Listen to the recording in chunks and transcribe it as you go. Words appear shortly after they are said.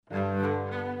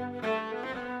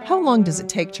How long does it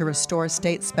take to restore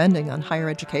state spending on higher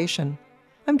education?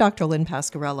 I'm Dr. Lynn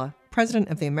Pasquarella, President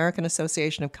of the American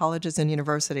Association of Colleges and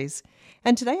Universities.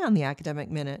 And today on the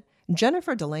Academic Minute,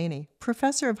 Jennifer Delaney,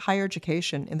 Professor of Higher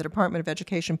Education in the Department of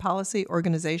Education Policy,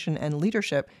 Organization, and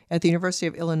Leadership at the University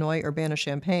of Illinois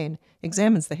Urbana-Champaign,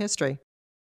 examines the history.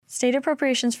 State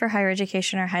appropriations for higher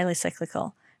education are highly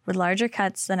cyclical, with larger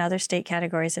cuts than other state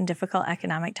categories in difficult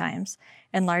economic times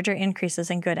and larger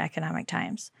increases in good economic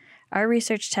times. Our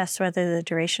research tests whether the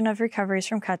duration of recoveries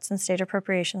from cuts in state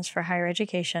appropriations for higher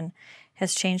education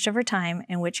has changed over time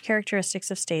and which characteristics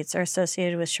of states are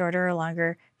associated with shorter or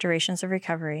longer durations of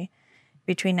recovery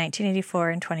between 1984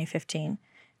 and 2015.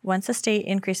 Once a state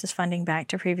increases funding back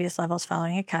to previous levels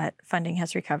following a cut, funding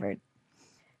has recovered.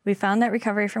 We found that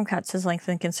recovery from cuts has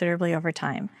lengthened considerably over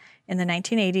time. In the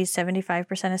 1980s,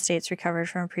 75% of states recovered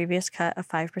from a previous cut of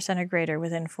 5% or greater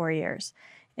within 4 years.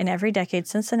 In every decade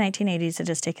since the 1980s, it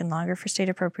has taken longer for state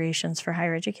appropriations for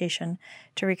higher education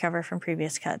to recover from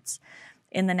previous cuts.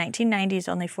 In the 1990s,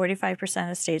 only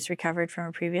 45% of states recovered from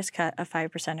a previous cut of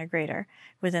 5% or greater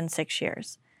within 6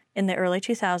 years. In the early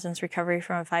 2000s, recovery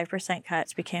from a 5%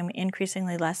 cut became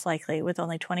increasingly less likely, with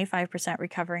only 25%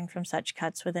 recovering from such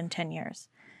cuts within 10 years.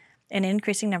 An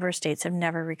increasing number of states have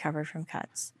never recovered from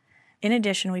cuts. In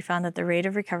addition, we found that the rate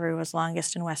of recovery was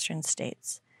longest in Western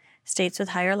states. States with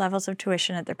higher levels of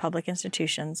tuition at their public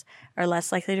institutions are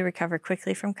less likely to recover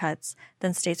quickly from cuts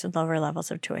than states with lower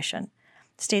levels of tuition.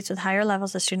 States with higher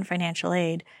levels of student financial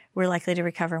aid were likely to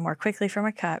recover more quickly from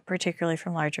a cut, particularly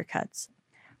from larger cuts.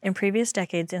 In previous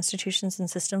decades, institutions and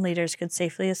system leaders could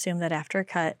safely assume that after a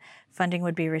cut, funding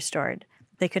would be restored.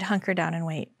 They could hunker down and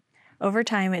wait. Over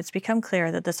time, it's become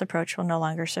clear that this approach will no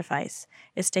longer suffice.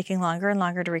 It's taking longer and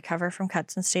longer to recover from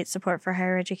cuts in state support for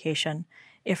higher education,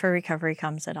 if a recovery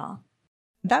comes at all.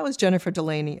 That was Jennifer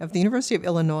Delaney of the University of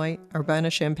Illinois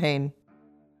Urbana-Champaign.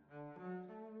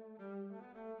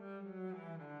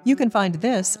 You can find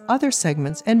this, other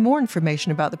segments, and more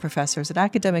information about the professors at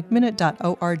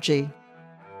academicminute.org.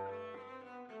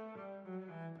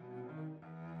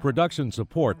 Production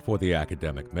support for the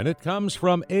Academic Minute comes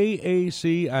from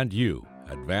AAC&U,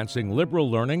 advancing liberal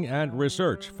learning and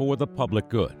research for the public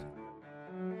good.